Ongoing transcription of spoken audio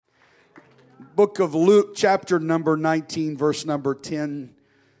book of Luke, chapter number 19, verse number 10,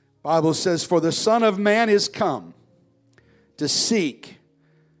 Bible says, "For the Son of Man is come to seek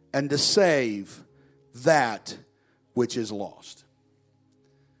and to save that which is lost."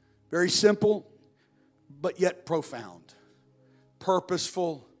 Very simple, but yet profound,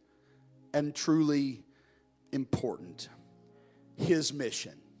 purposeful, and truly important. His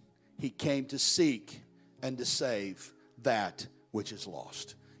mission. He came to seek and to save that which is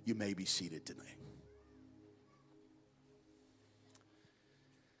lost. You may be seated today.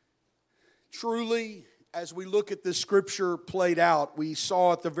 Truly, as we look at this scripture played out, we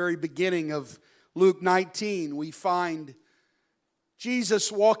saw at the very beginning of Luke 19, we find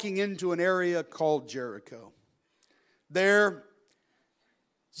Jesus walking into an area called Jericho. There,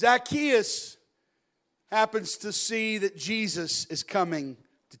 Zacchaeus happens to see that Jesus is coming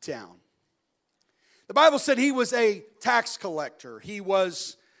to town. The Bible said he was a tax collector. He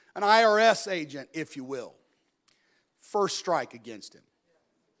was an IRS agent, if you will. First strike against him.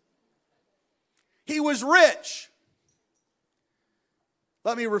 He was rich.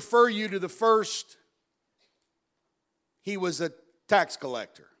 Let me refer you to the first. He was a tax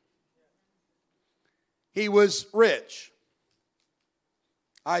collector. He was rich.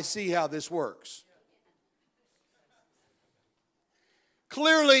 I see how this works.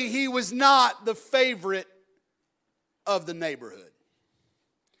 Clearly, he was not the favorite of the neighborhood.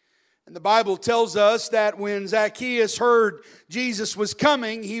 And the Bible tells us that when Zacchaeus heard Jesus was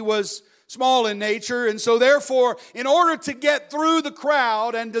coming, he was small in nature. And so therefore, in order to get through the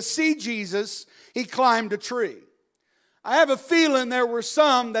crowd and to see Jesus, he climbed a tree. I have a feeling there were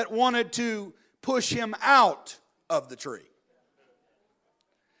some that wanted to push him out of the tree.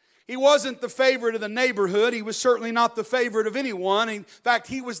 He wasn't the favorite of the neighborhood. He was certainly not the favorite of anyone. In fact,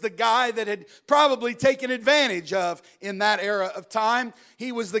 he was the guy that had probably taken advantage of in that era of time.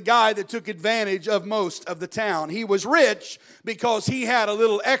 He was the guy that took advantage of most of the town. He was rich because he had a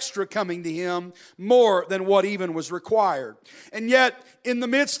little extra coming to him, more than what even was required. And yet, in the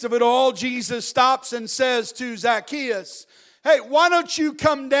midst of it all, Jesus stops and says to Zacchaeus, "Hey, why don't you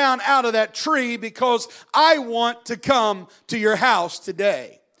come down out of that tree, because I want to come to your house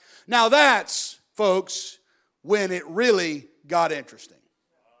today." Now that's, folks, when it really got interesting.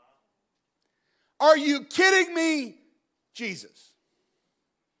 Are you kidding me? Jesus.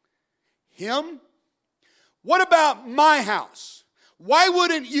 Him? What about my house? Why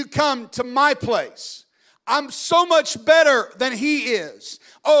wouldn't you come to my place? I'm so much better than he is.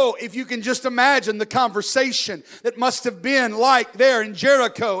 Oh, if you can just imagine the conversation that must have been like there in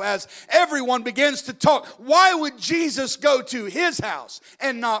Jericho as everyone begins to talk. Why would Jesus go to his house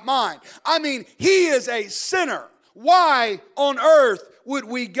and not mine? I mean, he is a sinner. Why on earth would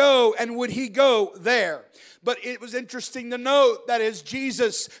we go and would he go there? But it was interesting to note that as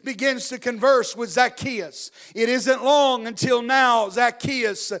Jesus begins to converse with Zacchaeus, it isn't long until now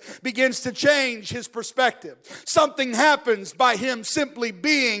Zacchaeus begins to change his perspective. Something happens by him simply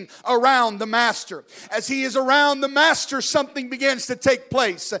being around the Master. As he is around the Master, something begins to take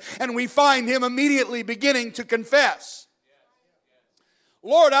place, and we find him immediately beginning to confess.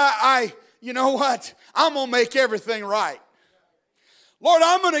 Lord, you know what? I'm going to make everything right. Lord,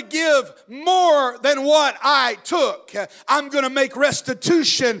 I'm going to give more than what I took. I'm going to make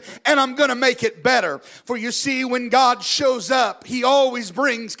restitution, and I'm going to make it better. For you see, when God shows up, he always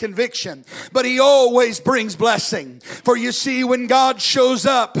brings conviction, but he always brings blessing. For you see, when God shows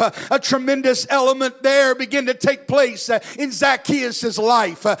up, a tremendous element there begin to take place in Zacchaeus'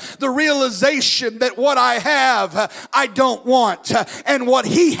 life. The realization that what I have, I don't want, and what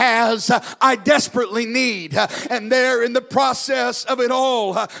he has, I desperately need. And there in the process of it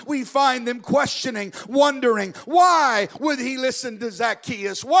all, we find them questioning, wondering, why would he listen to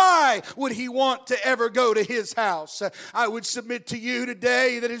Zacchaeus? Why would he want to ever go to his house? I would submit to you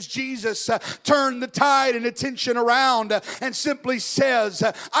today that as Jesus turned the tide and attention around and simply says,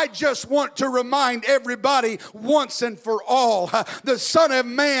 I just want to remind everybody once and for all, the Son of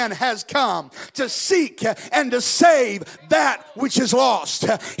Man has come to seek and to save that which is lost.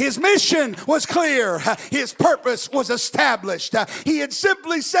 His mission was clear. His purpose was established. He had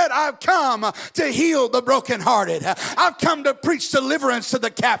simply said, I've come to heal the brokenhearted. I've come to preach deliverance to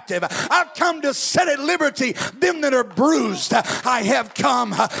the captive. I've come to set at liberty them that are bruised. I have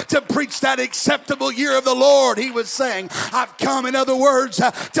come to preach that acceptable year of the Lord. He was saying, I've come, in other words,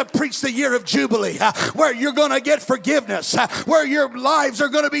 to preach the year of Jubilee, where you're going to get forgiveness, where your lives are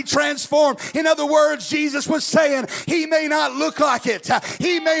going to be transformed. In other words, Jesus was saying, he may not look like it.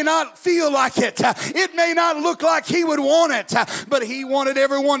 He may not feel like it. It may not look like he would want it, but he wanted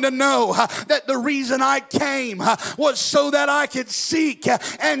everyone to know that the reason I came was so that I could seek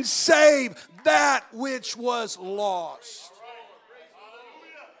and save that which was lost.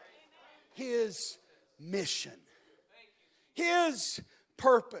 His mission. His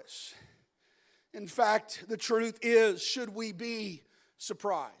purpose. In fact, the truth is, should we be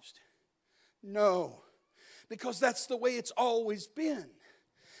surprised? No, because that's the way it's always been.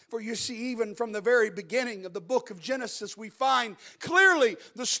 For you see, even from the very beginning of the book of Genesis, we find clearly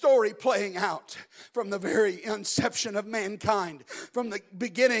the story playing out from the very inception of mankind. From the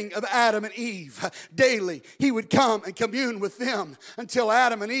beginning of Adam and Eve, daily he would come and commune with them until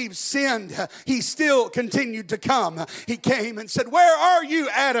Adam and Eve sinned. He still continued to come. He came and said, "Where are you,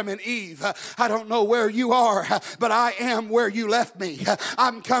 Adam and Eve? I don't know where you are, but I am where you left me.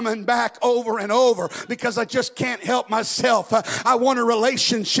 I'm coming back over and over because I just can't help myself. I want a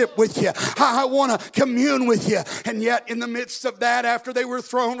relationship with you. I want to commune with you." And yet in the midst of that, after they were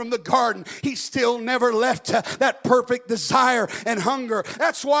thrown from the garden, he still never left that perfect desire and hunger.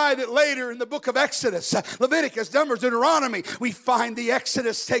 That's why that later in the book of Exodus, Leviticus, Numbers, Deuteronomy, we find the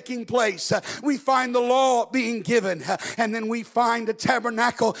Exodus taking place. We find the law being given. And then we find the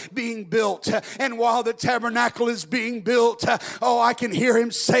tabernacle being built. And while the tabernacle is being built, I can hear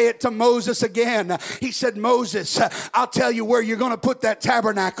him say it to Moses again. He said, "Moses, I'll tell you where you're going to put that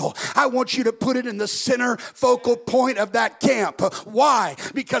tabernacle. I want you to put it in the center focal point of that camp." Why?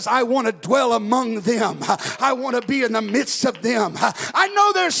 Because I want to dwell among them. I want to be in the midst of them. I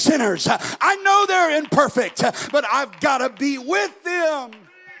know they're sinners. I know they're imperfect, but I've got to be with them.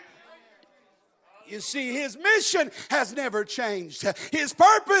 You see, his mission has never changed. His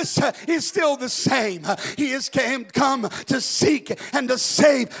purpose is still the same. He has come to seek and to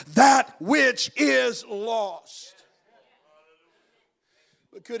save that which is lost.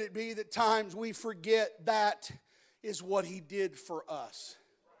 But could it be that times we forget that is what he did for us?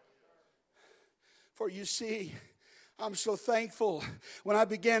 For you see, I'm so thankful when I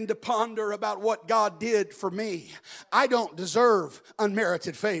began to ponder about what God did for me. I don't deserve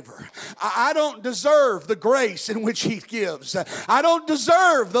unmerited favor. I don't deserve the grace in which he gives. I don't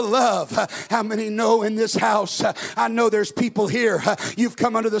deserve the love. How many know in this house? I know there's people here. You've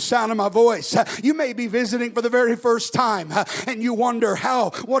come under the sound of my voice. You may be visiting for the very first time and you wonder,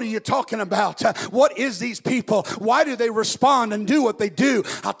 what are you talking about? What is these people? Why do they respond and do what they do?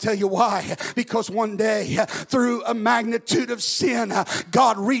 I'll tell you why. Because one day through a magnitude of sin,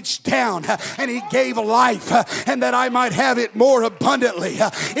 God reached down and he gave life and that I might have it more abundantly.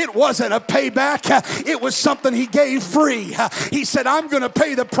 It wasn't a payback. It was something he gave free. He said, "I'm going to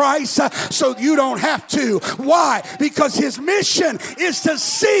pay the price so you don't have to." Why? Because his mission is to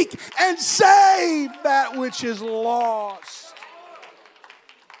seek and save that which is lost.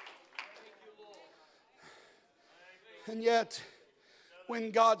 And yet,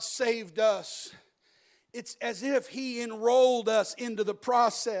 when God saved us, it's as if he enrolled us into the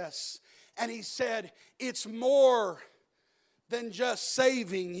process. And he said, it's more than just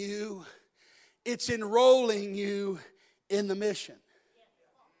saving you. It's enrolling you in the mission.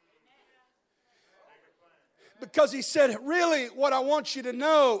 Because he said, really, what I want you to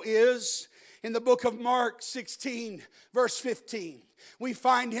know is, in the book of Mark 16, verse 15, we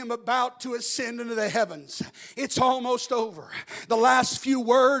find him about to ascend into the heavens. It's almost over. The last few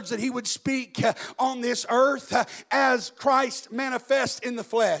words that he would speak on this earth as Christ manifest in the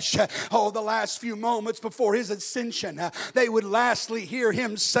flesh. The last few moments before his ascension, they would lastly hear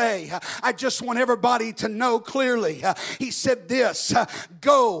him say, I just want everybody to know clearly. He said this,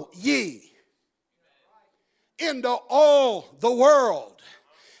 "Go ye into all the world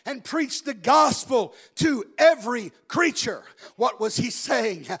and preach the gospel to every creature." What was he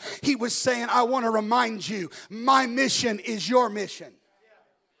saying? He was saying, I want to remind you, my mission is your mission.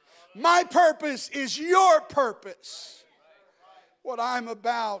 My purpose is your purpose. What I'm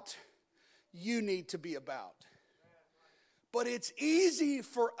about, you need to be about. But it's easy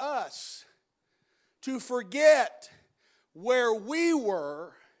for us to forget where we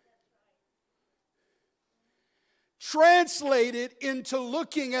were, translate it into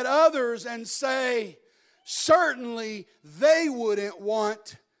looking at others and say, certainly they wouldn't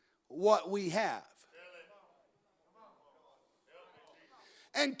want what we have.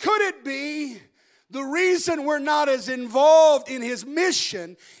 And could it be the reason we're not as involved in his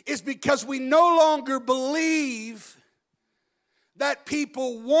mission is because we no longer believe that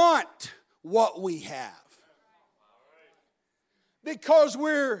people want what we have? Because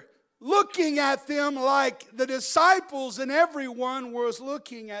we're looking at them like the disciples and everyone was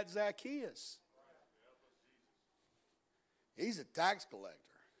looking at Zacchaeus. He's a tax collector.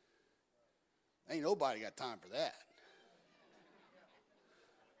 Ain't nobody got time for that.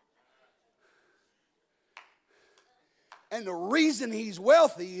 And the reason he's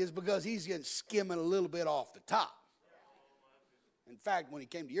wealthy is because he's getting skimming a little bit off the top. In fact, when he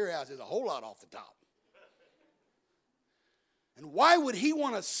came to your house, there's a whole lot off the top. And why would he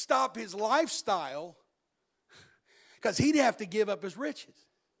want to stop his lifestyle? Because he'd have to give up his riches.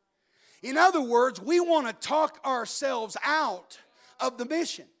 In other words, we want to talk ourselves out of the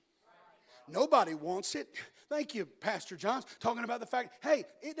mission. Nobody wants it. Thank you, Pastor John, talking about the fact, hey,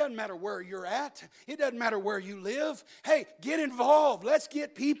 it doesn't matter where you're at. It doesn't matter where you live. Hey, get involved. Let's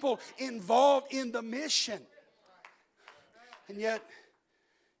get people involved in the mission. And yet,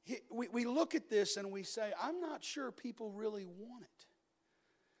 we look at this and we say, I'm not sure people really want it.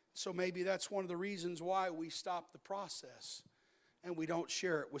 So maybe that's one of the reasons why we stop the process and we don't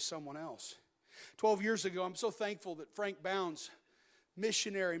share it with someone else. 12 years ago, I'm so thankful that Frank Bounds,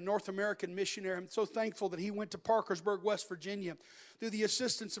 missionary, North American missionary. I'm so thankful that he went to Parkersburg, West Virginia. Through the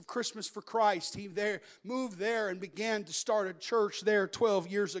assistance of Christmas for Christ, he moved there and began to start a church there 12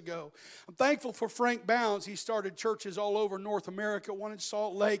 years ago. I'm thankful for Frank Bounds. He started churches all over North America, one in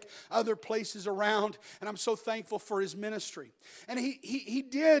Salt Lake, other places around, and I'm so thankful for his ministry. And he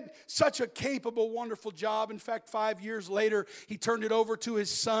did such a capable, wonderful job. In fact, 5 years later, he turned it over to his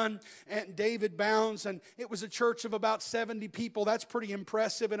son, and David Bounds, and it was a church of about 70 people. That's pretty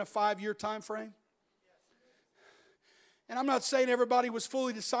impressive in a 5-year time frame. And I'm not saying everybody was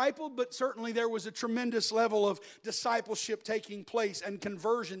fully discipled, but certainly there was a tremendous level of discipleship taking place and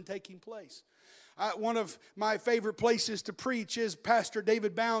conversion taking place. One of my favorite places to preach is Pastor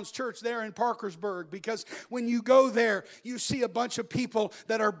David Bounds' church there in Parkersburg, because when you go there, you see a bunch of people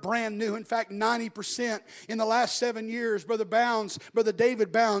that are brand new. In fact, 90% in the last 7 years, Brother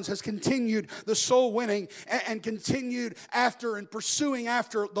David Bounds has continued the soul winning and continued after and pursuing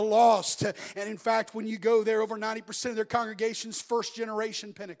after the lost. And in fact, when you go there, over 90% of their congregation's first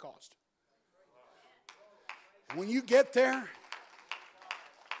generation Pentecost. And when you get there,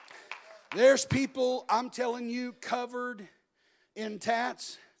 there's people, I'm telling you, covered in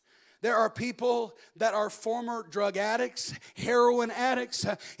tats. There are people that are former drug addicts, heroin addicts.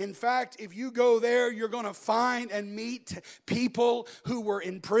 In fact, if you go there, you're going to find and meet people who were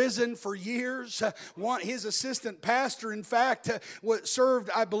in prison for years. His assistant pastor, in fact, served,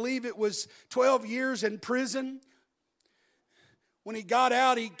 I believe it was 12 years in prison. When he got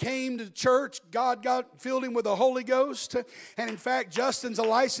out, he came to church. God filled him with the Holy Ghost. And in fact, Justin's a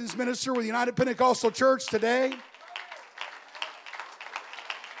licensed minister with United Pentecostal Church today.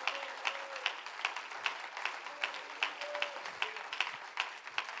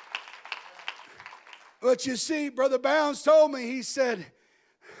 But you see, Brother Bounds told me, he said,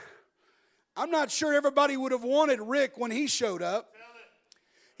 I'm not sure everybody would have wanted Rick when he showed up.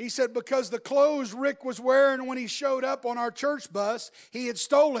 He said, because the clothes Rick was wearing when he showed up on our church bus, he had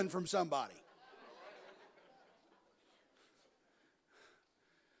stolen from somebody.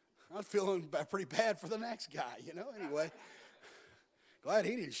 I was feeling pretty bad for the next guy, anyway. Glad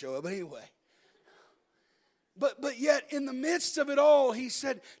he didn't show up, but anyway. But yet, in the midst of it all, he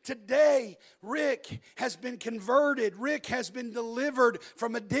said, today, Rick has been converted. Rick has been delivered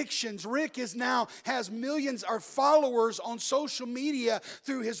from addictions. Rick has millions of followers on social media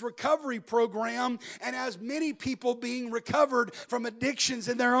through his recovery program, and has many people being recovered from addictions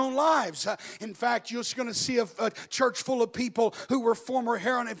in their own lives. In fact, you're going to see a church full of people who were former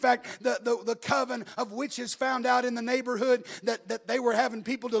heroin. In fact, the coven of witches found out in the neighborhood that they were having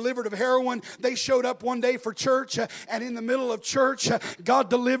people delivered of heroin. They showed up one day for church, and in the middle of church, God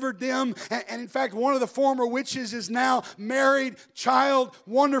delivered them. And in fact, one of the former witches is now married, child,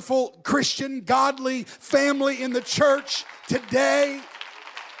 wonderful Christian, godly family in the church today.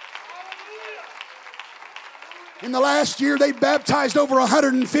 In the last year, they baptized over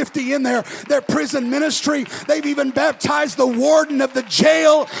 150 in their prison ministry. They've even baptized the warden of the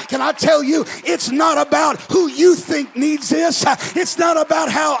jail. Can I tell you, it's not about who you think needs this. It's not about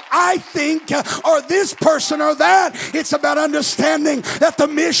how I think or this person or that. It's about understanding that the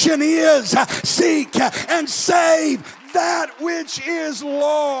mission is seek and save that which is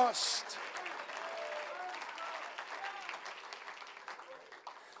lost.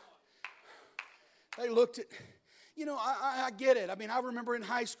 They looked at... I get it. I mean, I remember in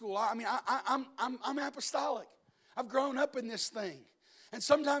high school. I'm apostolic. I've grown up in this thing. And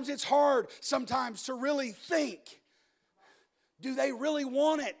sometimes it's hard sometimes to really think, do they really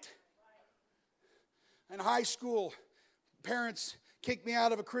want it? In high school, parents kicked me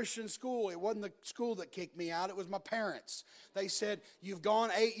out of a Christian school. It wasn't the school that kicked me out. It was my parents. They said, you've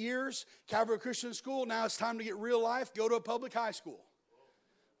gone 8 years, Calvary Christian School. Now it's time to get real life. Go to a public high school.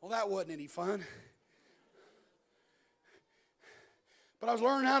 Well, that wasn't any fun. But I was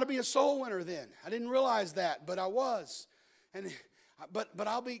learning how to be a soul winner then. I didn't realize that, but I was. But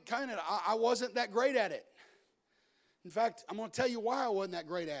I'll be kind of, I wasn't that great at it. In fact, I'm going to tell you why I wasn't that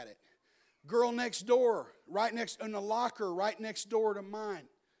great at it. Girl next door, right next, in the locker, right next door to mine.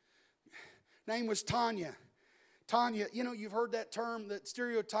 Name was Tanya. Tanya, you know, you've heard that term, that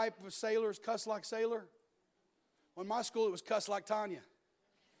stereotype of sailors, cuss like sailor? Well, in my school, it was cuss like Tanya.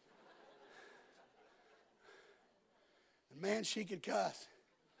 And man, she could cuss.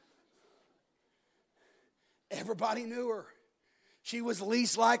 Everybody knew her. She was the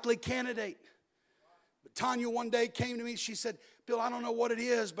least likely candidate. But Tanya one day came to me. She said, Bill, I don't know what it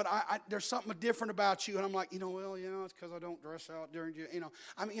is, but there's something different about you. And I'm like, well, it's because I don't dress out during,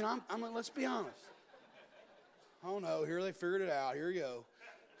 let's be honest. Oh, no, here they figured it out. Here you go.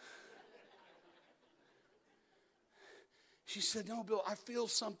 She said, no, Bill, I feel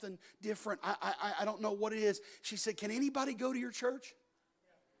something different. I don't know what it is. She said, can anybody go to your church?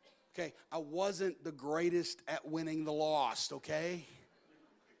 Okay, I wasn't the greatest at winning the lost, okay?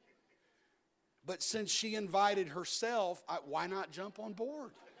 But since she invited herself, why not jump on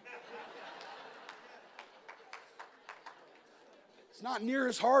board? It's not near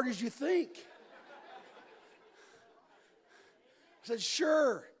as hard as you think. I said,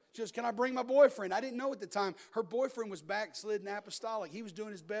 sure. She goes, can I bring my boyfriend? I didn't know at the time. Her boyfriend was backslidden apostolic. He was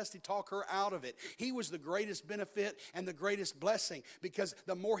doing his best to talk her out of it. He was the greatest benefit and the greatest blessing, because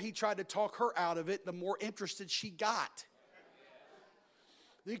the more he tried to talk her out of it, the more interested she got.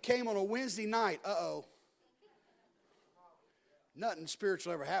 He came on a Wednesday night. Uh-oh. Nothing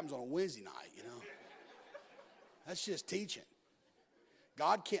spiritual ever happens on a Wednesday night, That's just teaching.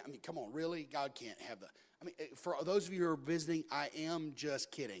 God can't, come on, really? God can't have for those of you who are visiting, I am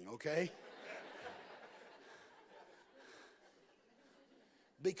just kidding, okay?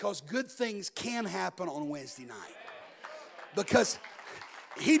 Because good things can happen on Wednesday night. Because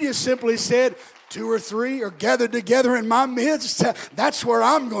he just simply said, 2 or 3 are gathered together in my midst. That's where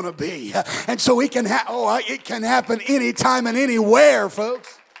I'm going to be. And so it can happen anytime and anywhere,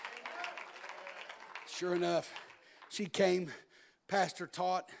 folks. Sure enough, she came, pastor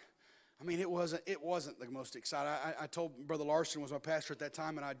taught. It wasn't the most exciting. I told Brother Larson was my pastor at that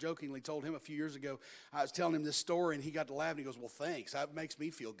time, and I jokingly told him a few years ago, I was telling him this story, and he got to laugh, and he goes, well, thanks. That makes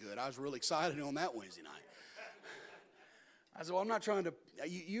me feel good. I was really excited on that Wednesday night. I said, well, I'm not trying to,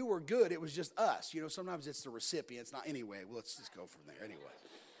 you were good. It was just us. Sometimes it's the recipients. Not anyway. Well, let's just go from there anyway.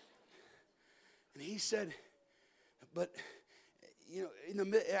 And he said, but,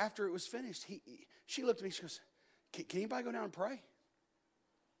 after it was finished, she looked at me, she goes, can anybody go down and pray?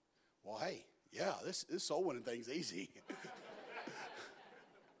 Well, hey, yeah, this soul winning thing's easy.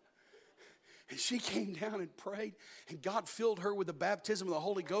 And she came down and prayed, and God filled her with the baptism of the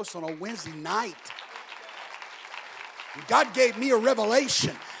Holy Ghost on a Wednesday night. And God gave me a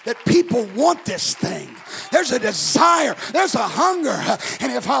revelation that people want this thing. There's a desire. There's a hunger.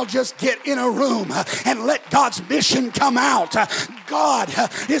 And if I'll just get in a room and let God's mission come out, God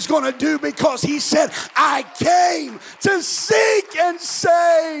is going to do, because he said, I came to seek and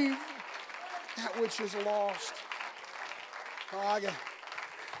save that which is lost. Oh, I got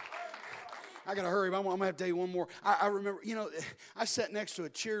to hurry. I'm going to have to tell you one more. I remember, I sat next to a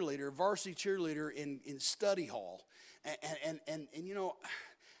cheerleader, varsity cheerleader in study hall. And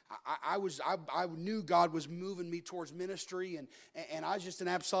I knew God was moving me towards ministry, and I was just an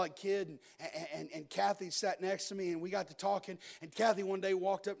apostolic kid, and Kathy sat next to me, and we got to talking, and Kathy one day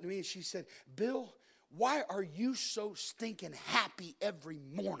walked up to me and she said, Bill, why are you so stinking happy every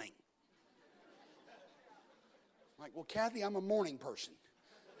morning? I'm like, well, Kathy, I'm a morning person.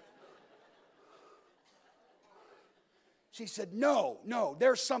 She said, no,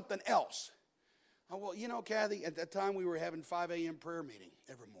 there's something else. Oh, well, Kathy, at that time we were having 5 a.m. prayer meeting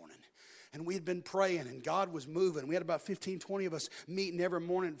every morning. And we had been praying, and God was moving. We had about 15, 20 of us meeting every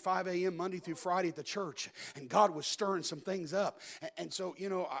morning at 5 a.m. Monday through Friday at the church. And God was stirring some things up. And so,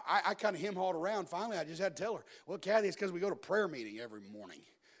 I kind of hem-hawed around. Finally, I just had to tell her, well, Kathy, it's because we go to prayer meeting every morning.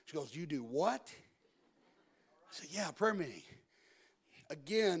 She goes, you do what? I said, yeah, prayer meeting.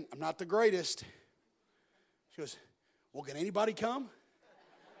 Again, I'm not the greatest. She goes, well, can anybody come?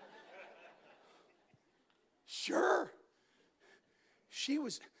 Sure. She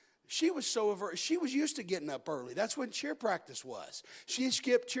was so averse. She was used to getting up early. That's when cheer practice was. She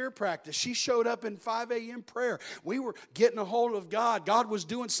skipped cheer practice. She showed up in 5 a.m. prayer. We were getting a hold of God. God was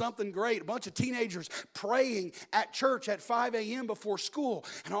doing something great. A bunch of teenagers praying at church at 5 a.m. before school.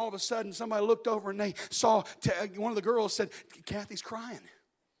 And all of a sudden, somebody looked over and they saw, one of the girls said, Kathy's crying.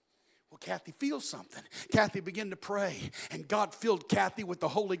 Well, Kathy feels something. Kathy began to pray, and God filled Kathy with the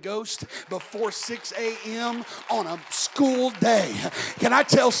Holy Ghost before 6 a.m. on a school day. Can I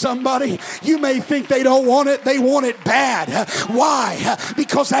tell somebody, you may think they don't want it, they want it bad. Why?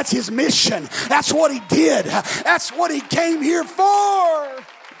 Because that's his mission. That's what he did. That's what he came here for.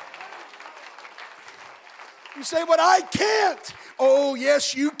 You say, but I can't. Oh,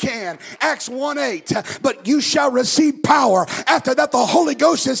 yes, you can. Acts 1:8. But you shall receive power. After that, the Holy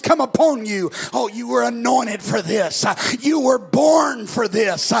Ghost has come upon you. Oh, you were anointed for this. You were born for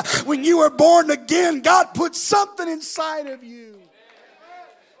this. When you were born again, God put something inside of you.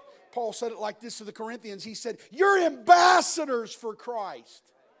 Paul said it like this to the Corinthians. He said, you're ambassadors for Christ.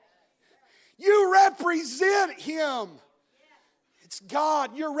 You represent him. It's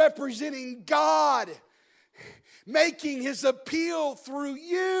God. You're representing God, making his appeal through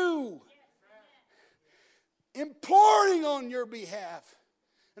you, imploring on your behalf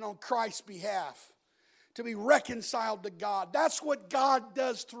and on Christ's behalf to be reconciled to God. That's what God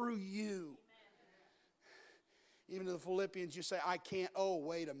does through you. Even to the Philippians, you say, I can't. Oh,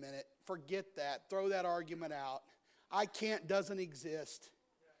 wait a minute. Forget that. Throw that argument out. I can't doesn't exist.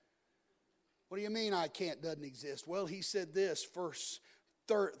 What do you mean I can't doesn't exist? Well, he said this, verse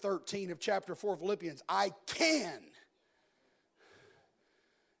 13 of chapter 4 of Philippians. I can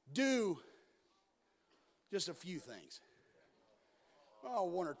do just a few things. Oh,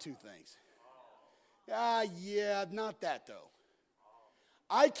 one or two things. Yeah, not that though.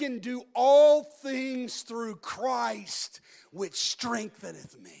 I can do all things through Christ which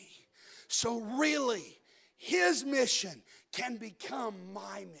strengtheneth me. So really, his mission can become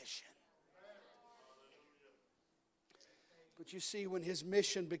my mission. But you see, when his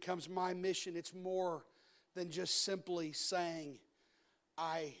mission becomes my mission, it's more than just simply saying,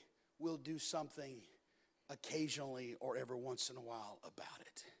 I will do something occasionally or every once in a while about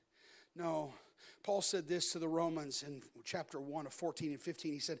it. No, Paul said this to the Romans in chapter 1 of 14 and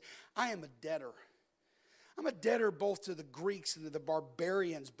 15. He said, I am a debtor. I'm a debtor both to the Greeks and to the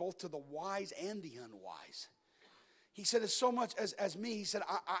barbarians, both to the wise and the unwise. He said, as so much as me, he said,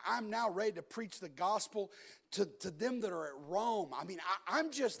 I'm now ready to preach the gospel to them that are at Rome. I mean,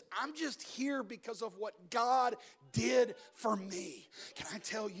 I'm just here because of what God did for me. Can I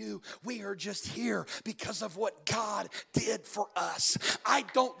tell you, we are just here because of what God did for us. I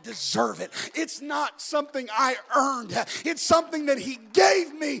don't deserve it. It's not something I earned. It's something that he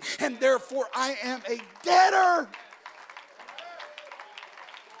gave me, and therefore I am a debtor.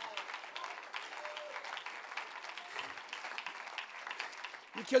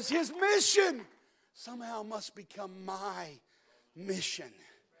 Because his mission somehow must become my mission.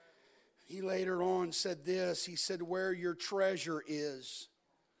 He later on said this. He said, where your treasure is,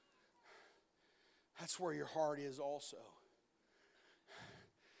 that's where your heart is also.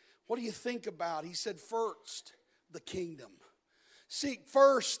 What do you think about? He said, first, the kingdom. Seek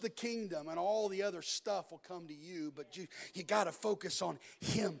first the kingdom, and all the other stuff will come to you, but you got to focus on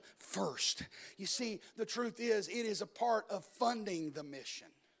him first. You see, the truth is, it is a part of funding the mission.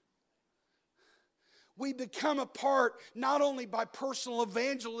 We become a part not only by personal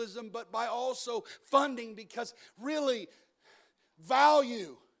evangelism, but by also funding, because really,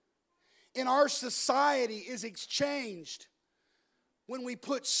 value in our society is exchanged when we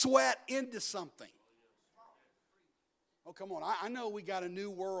put sweat into something. Oh, come on. I know we got a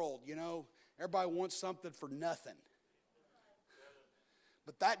new world, you know. Everybody wants something for nothing.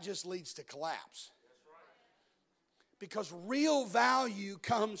 But that just leads to collapse. Because real value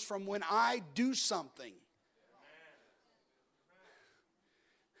comes from when I do something.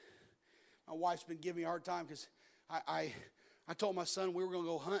 My wife's been giving me a hard time because I told my son we were going to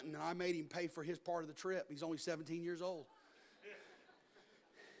go hunting, and I made him pay for his part of the trip. He's only 17 years old.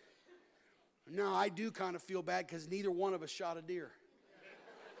 Now, I do kind of feel bad because neither one of us shot a deer.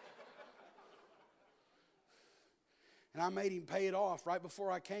 And I made him pay it off right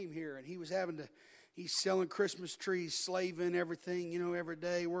before I came here. And he was he's selling Christmas trees, slaving, everything, you know, every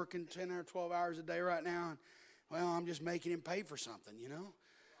day, working 10 or 12 hours a day right now. And, well, I'm just making him pay for something, you know.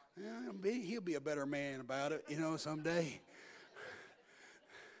 Yeah, he'll be a better man about it, you know, someday.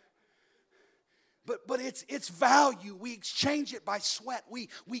 But it's value. We exchange it by sweat. We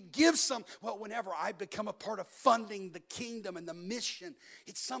give some. Well, whenever I become a part of funding the kingdom and the mission,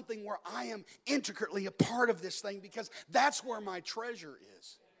 it's something where I am intricately a part of this thing, because that's where my treasure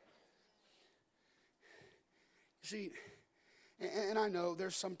is. You see, and I know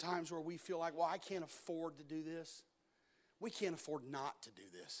there's some times where we feel like, well, I can't afford to do this. We can't afford not to do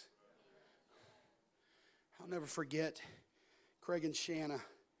this. I'll never forget Craig and Shanna,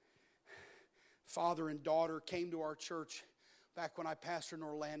 father and daughter, came to our church back when I pastored in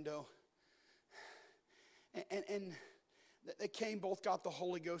Orlando. And they came, both got the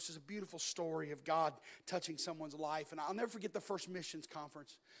Holy Ghost. It's a beautiful story of God touching someone's life. And I'll never forget the first missions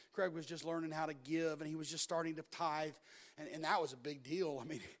conference. Craig was just learning how to give, and he was just starting to tithe. And that was a big deal. I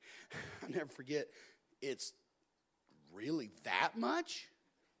mean, I'll never forget, it's really that much?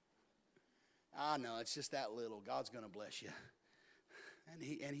 No, it's just that little. God's going to bless you. And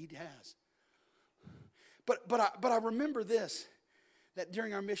he has. But I remember this, that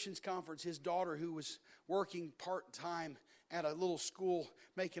during our missions conference, his daughter, who was working part-time at a little school,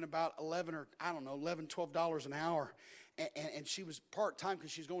 making about $11, $12 an hour, and she was part-time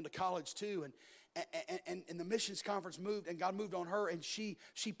because she was going to college too, and the missions conference moved, and God moved on her, and she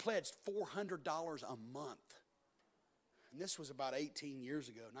pledged $400 a month. And this was about 19 years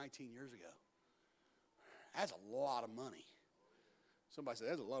ago. That's a lot of money. Somebody said,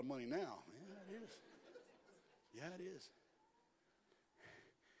 that's a lot of money now. Yeah, it is. Yeah, it is.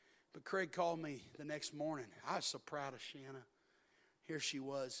 But Craig called me the next morning. I was so proud of Shanna. Here she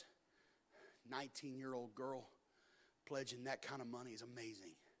was, 19-year-old girl, pledging that kind of money is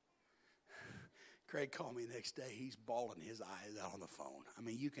amazing. Craig called me the next day. He's bawling his eyes out on the phone. I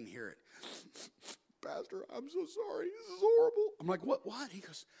mean, you can hear it. Pastor, I'm so sorry. This is horrible. I'm like, what? He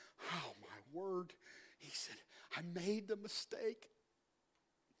goes, oh, my word. He said, I made the mistake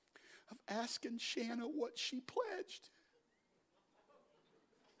of asking Shanna what she pledged.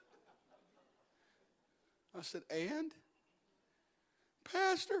 I said, and?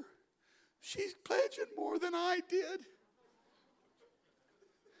 Pastor, she's pledging more than I did.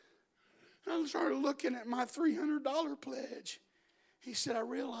 I started looking at my $300 pledge. He said, I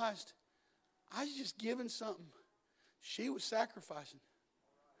realized I was just giving something she was sacrificing.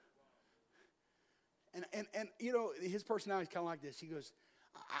 And you know, his personality is kind of like this. He goes,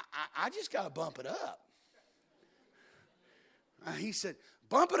 I just got to bump it up. He said,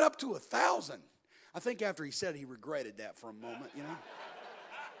 bump it up to 1,000. I think after he said it, he regretted that for a moment, you know.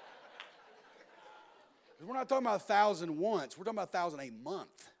 We're not talking about 1,000 once. We're talking about 1,000 a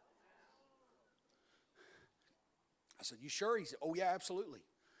month. I said, you sure? He said, oh, yeah, absolutely.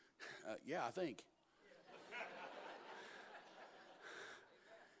 Yeah, I think.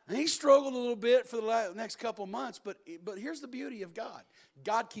 And he struggled a little bit for the next couple of months, but here's the beauty of God.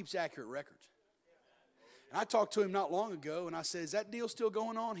 God keeps accurate records. And I talked to him not long ago, and I said, is that deal still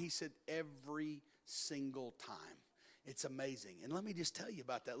going on? He said, every single time. It's amazing. And let me just tell you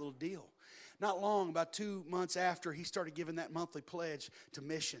about that little deal. Not long, about 2 months after, he started giving that monthly pledge to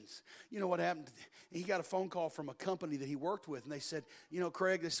missions. You know what happened? He got a phone call from a company that he worked with, and they said, you know,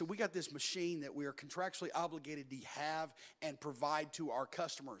 Craig, they said, we got this machine that we are contractually obligated to have and provide to our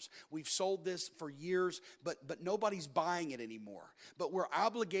customers. We've sold this for years, but nobody's buying it anymore. But we're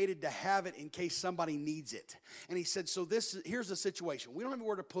obligated to have it in case somebody needs it. And he said, so here's the situation. We don't have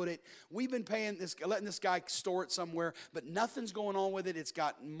where to put it. We've been letting this guy store it somewhere, but nothing's going on with it. It's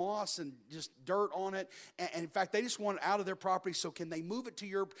got moss and just dirt on it, and in fact, they just want it out of their property. So can they move it to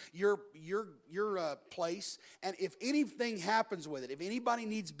your place? And if anything happens with it, if anybody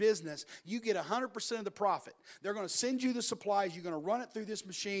needs business, you get 100% of the profit. They're going to send you the supplies. You're going to run it through this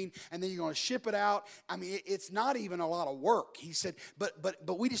machine, and then you're going to ship it out. I mean, it's not even a lot of work. He said,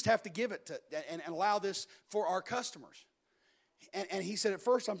 but we just have to give it to and allow this for our customers. And he said, at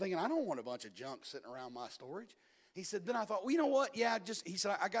first, I'm thinking, I don't want a bunch of junk sitting around my storage. He said, then I thought, well, you know what? Yeah, he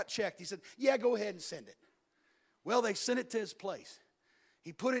said, I got checked. He said, yeah, go ahead and send it. Well, they sent it to his place.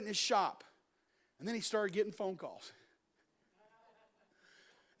 He put it in his shop. And then he started getting phone calls.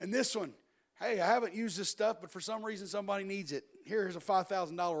 And this one, hey, I haven't used this stuff, but for some reason somebody needs it. Here's a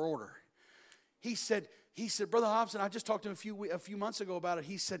 $5,000 order. He said, Brother Hobson, I just talked to him a few months ago about it.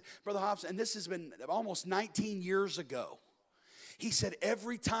 He said, Brother Hobson, and this has been almost 19 years ago. He said,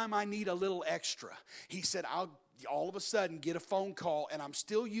 every time I need a little extra, he said, I'll all of a sudden get a phone call, and I'm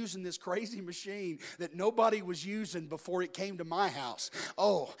still using this crazy machine that nobody was using before it came to my house.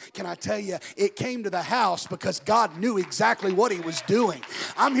 Oh, can I tell you, it came to the house because God knew exactly what he was doing.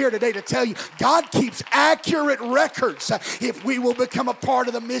 I'm here today to tell you, God keeps accurate records. If we will become a part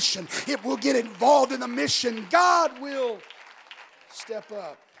of the mission, if we'll get involved in the mission, God will step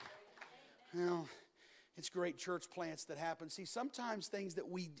up. Well, it's great church plants that happen. See, sometimes things that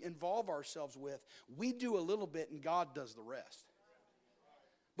we involve ourselves with, we do a little bit and God does the rest.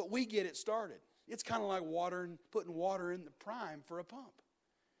 But we get it started. It's kind of like putting water in the prime for a pump.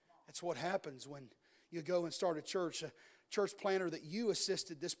 That's what happens when you go and start a church. church planter that you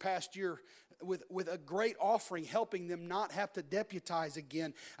assisted this past year with a great offering, helping them not have to deputize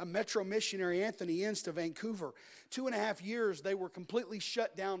again. A Metro missionary, Anthony Inns, to Vancouver. 2.5 years, they were completely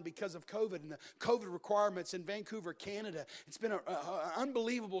shut down because of COVID and the COVID requirements in Vancouver, Canada. It's been an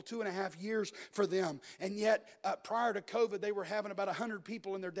unbelievable 2.5 years for them. And yet, prior to COVID, they were having about 100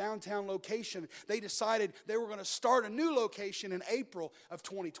 people in their downtown location. They decided they were going to start a new location in April of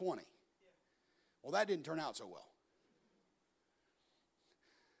 2020. Well, that didn't turn out so well.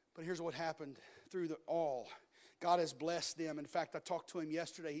 But here's what happened through all. God has blessed them. In fact, I talked to him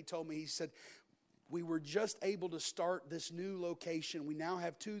yesterday. He told me, he said, we were just able to start this new location. We now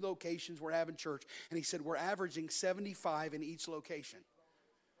have 2 locations we're having church. And he said, we're averaging 75 in each location.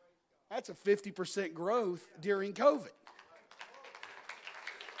 That's a 50% growth during COVID.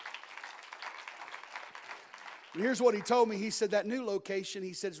 But here's what he told me. He said that new location,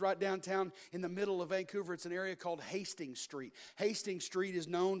 he said, is right downtown in the middle of Vancouver. It's an area called Hastings Street. Hastings Street is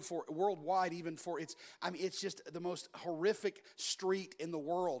known for worldwide even for it's just the most horrific street in the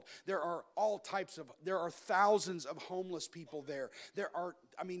world. There are thousands of homeless people there.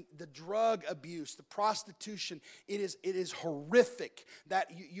 The drug abuse, the prostitution, it is horrific.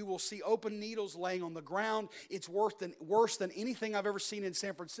 That you will see open needles laying on the ground. It's worse than anything I've ever seen in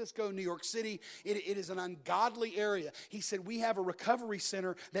San Francisco, New York City. It is an ungodly area. He said, we have a recovery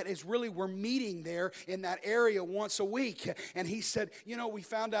center that is really, we're meeting there in that area once a week. And he said, we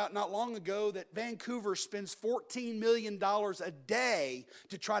found out not long ago that Vancouver spends $14 million a day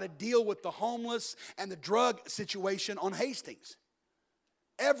to try to deal with the homeless and the drug situation on Hastings.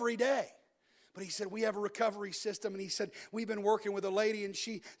 Every day. But he said, we have a recovery system. And he said, we've been working with a lady and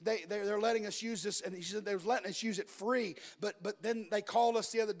they're letting us use this. And he said, they was letting us use it free. But then they called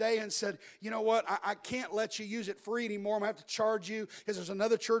us the other day and said, you know what? I can't let you use it free anymore. I'm going to have to charge you because there's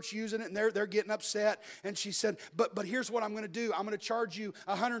another church using it and they're getting upset. And she said, but here's what I'm going to do. I'm going to charge you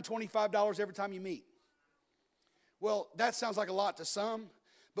 $125 every time you meet. Well, that sounds like a lot to some.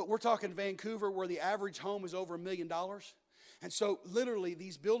 But we're talking Vancouver where the average home is over $1 million. And so literally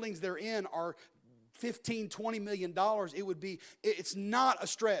these buildings they're in are $15, $20 million. It's not a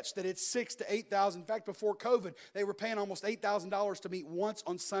stretch that it's $6,000 to $8,000. In fact, before COVID, they were paying almost $8,000 to meet once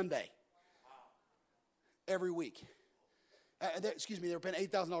on Sunday. Every week. They were paying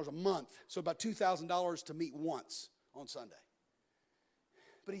 $8,000 a month. So about $2,000 to meet once on Sunday.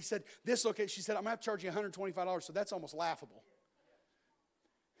 But he said, this location, she said, I'm going to have to charge you $125, so that's almost laughable.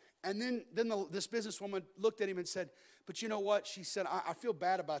 And then this businesswoman looked at him and said, but you know what? She said, I feel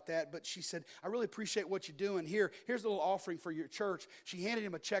bad about that. But she said, I really appreciate what you're doing. Here's a little offering for your church. She handed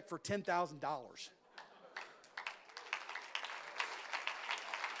him a check for $10,000.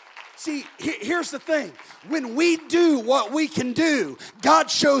 See, here's the thing. When we do what we can do,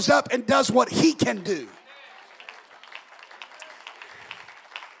 God shows up and does what he can do.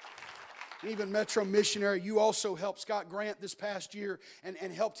 Even Metro Missionary, you also helped Scott Grant this past year and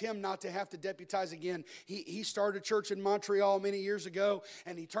helped him not to have to deputize again. He started a church in Montreal many years ago,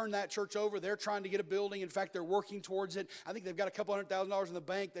 and he turned that church over. They're trying to get a building. In fact, they're working towards it. I think they've got a couple $100,000 in the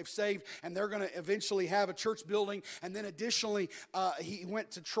bank they've saved, and they're going to eventually have a church building. And then additionally, he went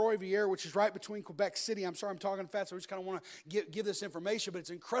to Trois-Rivières, which is right between Quebec City. I'm sorry I'm talking fast, so I just kind of want to give this information, but it's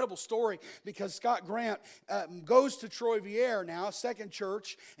an incredible story because Scott Grant goes to Trois-Rivières now, a second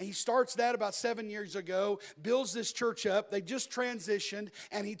church, and he starts that about 7 years ago, builds this church up. They just transitioned,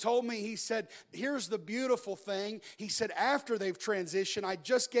 and he told me, he said, here's the beautiful thing. He said, after they've transitioned, I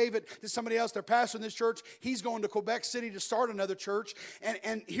just gave it to somebody else. They're pastoring this church. He's going to Quebec City to start another church.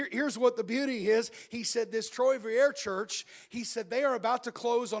 And here's what the beauty is. He said, this Trois-Rivières church, he said, they are about to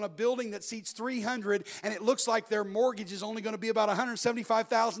close on a building that seats 300, and it looks like their mortgage is only going to be about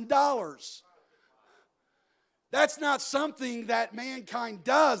 $175,000. That's not something that mankind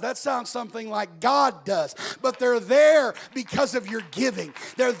does. That sounds something like God does. But they're there because of your giving.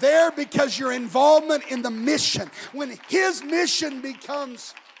 They're there because your involvement in the mission. When his mission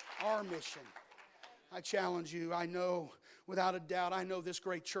becomes our mission. I challenge you. I know, without a doubt, I know this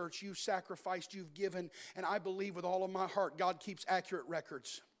great church. You've sacrificed, you've given, and I believe with all of my heart God keeps accurate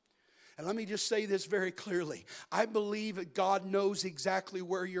records. And let me just say this very clearly. I believe that God knows exactly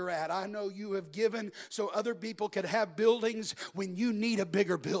where you're at. I know you have given so other people could have buildings when you need a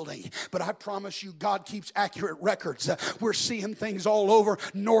bigger building. But I promise you, God keeps accurate records. We're seeing things all over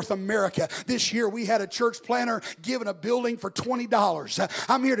North America. This year we had a church planner giving a building for $20.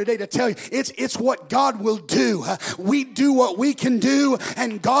 I'm here today to tell you, it's what God will do. We do what we can do,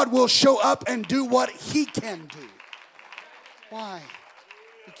 and God will show up and do what he can do. Why?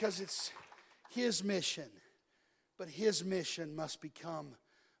 Because it's his mission, but his mission must become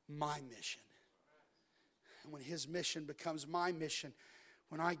my mission. when His mission becomes my mission,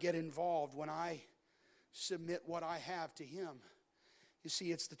 when I get involved, when I submit what I have to Him. You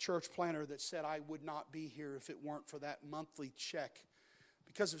see, it's the church planter that said, I would not be here if it weren't for that monthly check.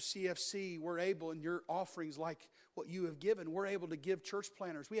 Because of CFC, we're able, and your offerings like what you have given, we're able to give church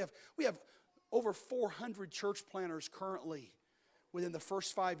planters. We have over 400 church planters currently within the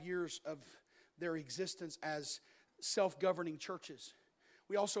first 5 years of their existence as self-governing churches.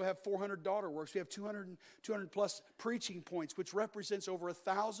 We also have 400 daughter works. We have 200 plus preaching points, which represents over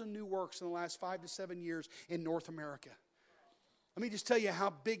 1,000 new works in the last 5 to 7 years in North America. Let me just tell you how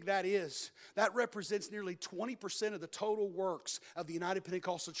big that is. That represents nearly 20% of the total works of the United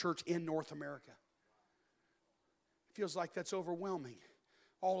Pentecostal Church in North America. It feels like that's overwhelming.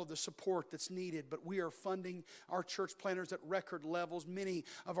 All of the support that's needed, but we are funding our church planters at record levels. Many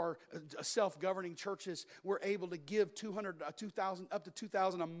of our self-governing churches were able to give $2,000 up to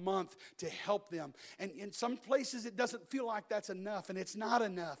 $2,000 a month to help them. And in some places it doesn't feel like that's enough, and it's not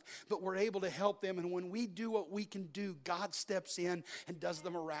enough, but we're able to help them. And when we do what we can do, God steps in and does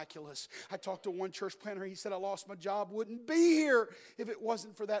the miraculous. I talked to one church planter. He said, I lost my job, wouldn't be here if it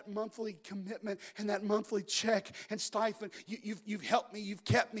wasn't for that monthly commitment and that monthly check and stipend. You've helped me. You've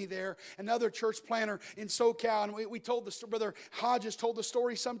kept me there. Another church planter in SoCal, and we told the Brother Hodges told the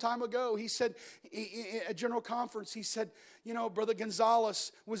story some time ago. He said, at General Conference, he said, you know, Brother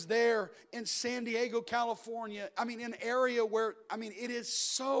Gonzalez was there in San Diego, California. I mean, an area where, I mean, it is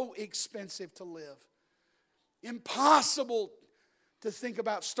so expensive to live. Impossible to think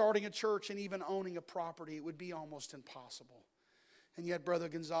about starting a church and even owning a property. It would be almost impossible. And yet, Brother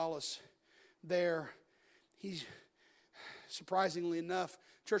Gonzalez there, he's surprisingly enough,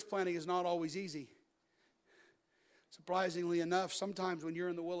 church planting is not always easy. Surprisingly enough, sometimes when you're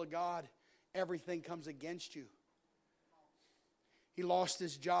in the will of God, everything comes against you. He lost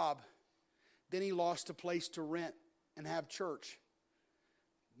his job. Then he lost a place to rent and have church.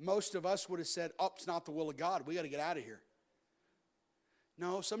 Most of us would have said, oh, it's not the will of God. We got to get out of here.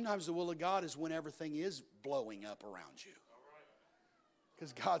 No, sometimes the will of God is when everything is blowing up around you.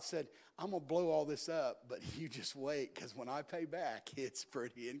 Because God said, I'm going to blow all this up, but you just wait, because when I pay back, it's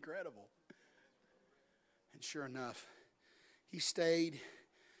pretty incredible. And sure enough, he stayed,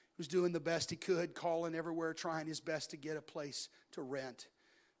 was doing the best he could, calling everywhere, trying his best to get a place to rent.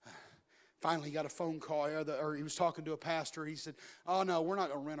 Finally, he got a phone call, or he was talking to a pastor. He said, oh, no, we're not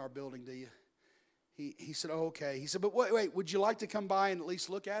going to rent our building, do you? He said, oh, okay. He said, but wait, would you like to come by and at least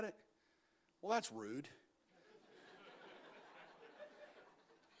look at it? Well, that's rude.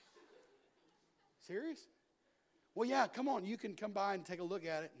 Serious? Well, yeah, come on. You can come by and take a look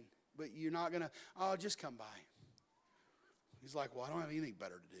at it, but you're not going to, oh, just come by. He's like, well, I don't have anything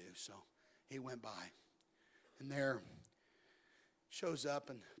better to do. So he went by. And there shows up,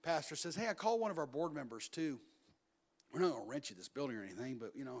 and the pastor says, hey, I called one of our board members too. We're not going to rent you this building or anything,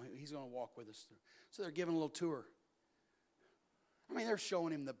 but, you know, he's going to walk with us. So they're giving a little tour. I mean, they're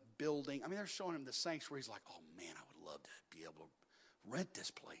showing him the building. I mean, they're showing him the sanctuary. He's like, oh, man, I would love to be able to rent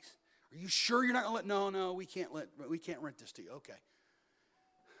this place. Are you sure you're not going to let? No, we can't rent this to you. Okay.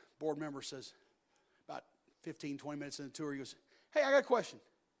 Board member says, about 15, 20 minutes in the tour, he goes, hey, I got a question.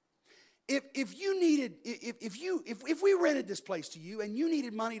 If we rented this place to you and you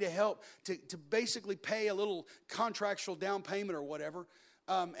needed money to help to basically pay a little contractual down payment or whatever,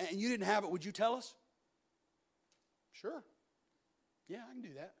 and you didn't have it, would you tell us? Sure. Yeah, I can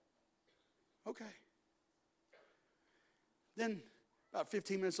do that. Okay. Then about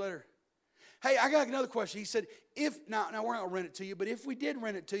 15 minutes later, hey, I got another question. He said, now we're not going to rent it to you, but if we did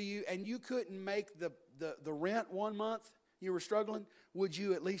rent it to you and you couldn't make the rent 1 month, you were struggling, would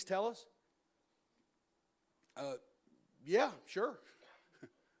you at least tell us? Yeah, sure.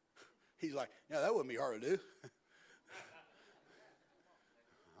 He's like, yeah, that wouldn't be hard to do.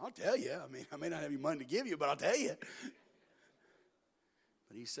 I'll tell you. I mean, I may not have any money to give you, but I'll tell you.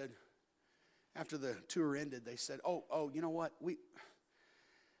 But he said, after the tour ended, they said, oh, you know what?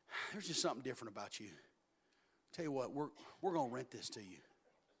 There's just something different about you. Tell you what, we're going to rent this to you.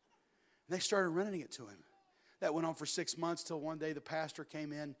 And they started renting it to him. That went on for 6 months till one day the pastor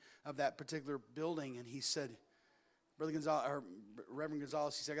came in of that particular building, and he said, Brother Gonzalez, or Reverend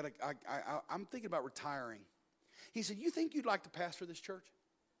Gonzalez, he said, I'm thinking about retiring. He said, you think you'd like to pastor this church?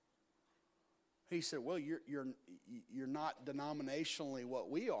 He said, well, you're not denominationally what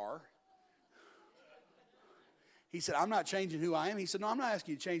we are. He said, I'm not changing who I am. He said, no, I'm not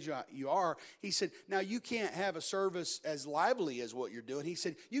asking you to change who you are. He said, now you can't have a service as lively as what you're doing. He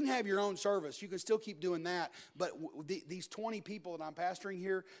said, you can have your own service. You can still keep doing that. But these 20 people that I'm pastoring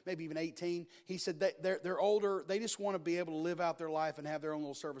here, maybe even 18, he said they're older. They just want to be able to live out their life and have their own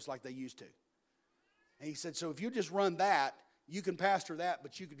little service like they used to. And he said, so if you just run that, you can pastor that,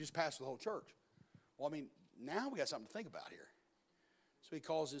 but you could just pastor the whole church. Well, I mean, now we got something to think about here. So he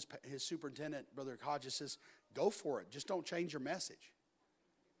calls his superintendent, Brother Hodges, says, go for it. Just don't change your message.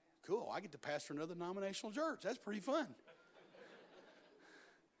 Cool, I get to pastor another denominational church. That's pretty fun.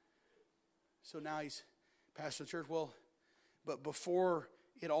 So now he's pastoring the church. Well, but before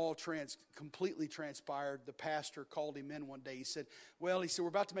it all completely transpired, the pastor called him in one day. He said, we're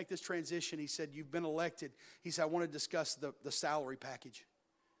about to make this transition. He said, you've been elected. He said, I want to discuss the salary package.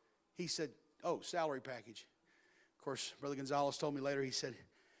 He said, oh, salary package. Of course, Brother Gonzalez told me later, he said,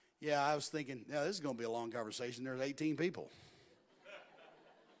 yeah, I was thinking, yeah, this is going to be a long conversation. There's 18 people.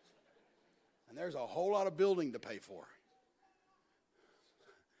 And there's a whole lot of building to pay for.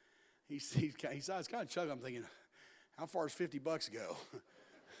 I was kind of chuckling. I'm thinking, how far does $50 go?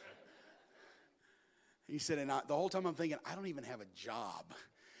 He said, and the whole time I'm thinking, I don't even have a job.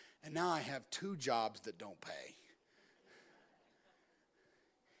 And now I have 2 jobs that don't pay.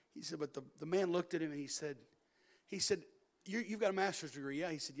 He said, but the man looked at him and he said, you've got a master's degree?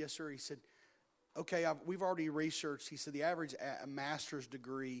 Yeah. He said, yes, sir. He said, okay, we've already researched. He said, the average master's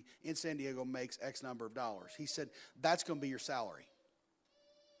degree in San Diego makes X number of dollars. He said, that's going to be your salary.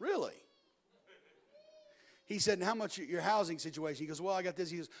 Really? He said, and how much your housing situation? He goes, well, I got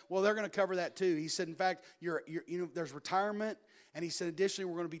this. He goes, well, they're going to cover that too. He said, in fact, there's retirement. And he said, additionally,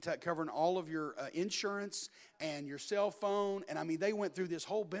 we're going to be covering all of your insurance and your cell phone. And I mean, they went through this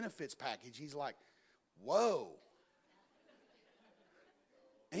whole benefits package. He's like, whoa.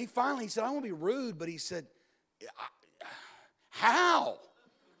 And he said, I don't want to be rude, but he said, how?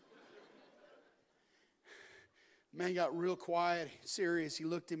 Man got real quiet, serious. He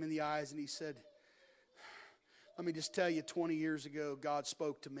looked him in the eyes and he said, let me just tell you, 20 years ago, God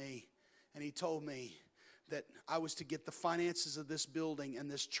spoke to me and he told me that I was to get the finances of this building and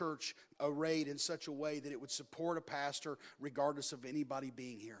this church arrayed in such a way that it would support a pastor regardless of anybody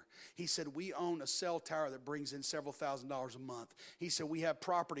being here. He said, we own a cell tower that brings in several $1,000s a month. He said, we have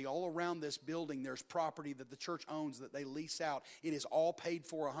property all around this building. There's property that the church owns that they lease out. It is all paid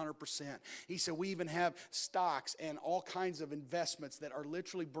for 100%. He said, we even have stocks and all kinds of investments that are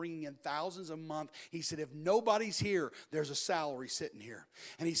literally bringing in thousands a month. He said, if nobody's here, there's a salary sitting here.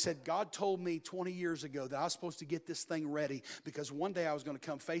 And he said, God told me 20 years ago that I was supposed to get this thing ready because one day I was going to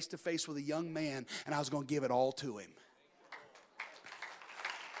come face to face with a young man and I was going to give it all to him.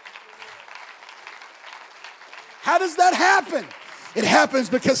 How does that happen? It happens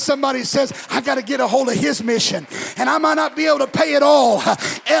because somebody says, I got to get a hold of his mission. And I might not be able to pay it all.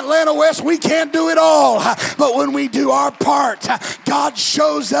 Atlanta West, we can't do it all. But when we do our part, God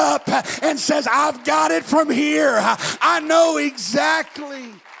shows up and says, I've got it from here. I know exactly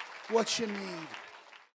what you need.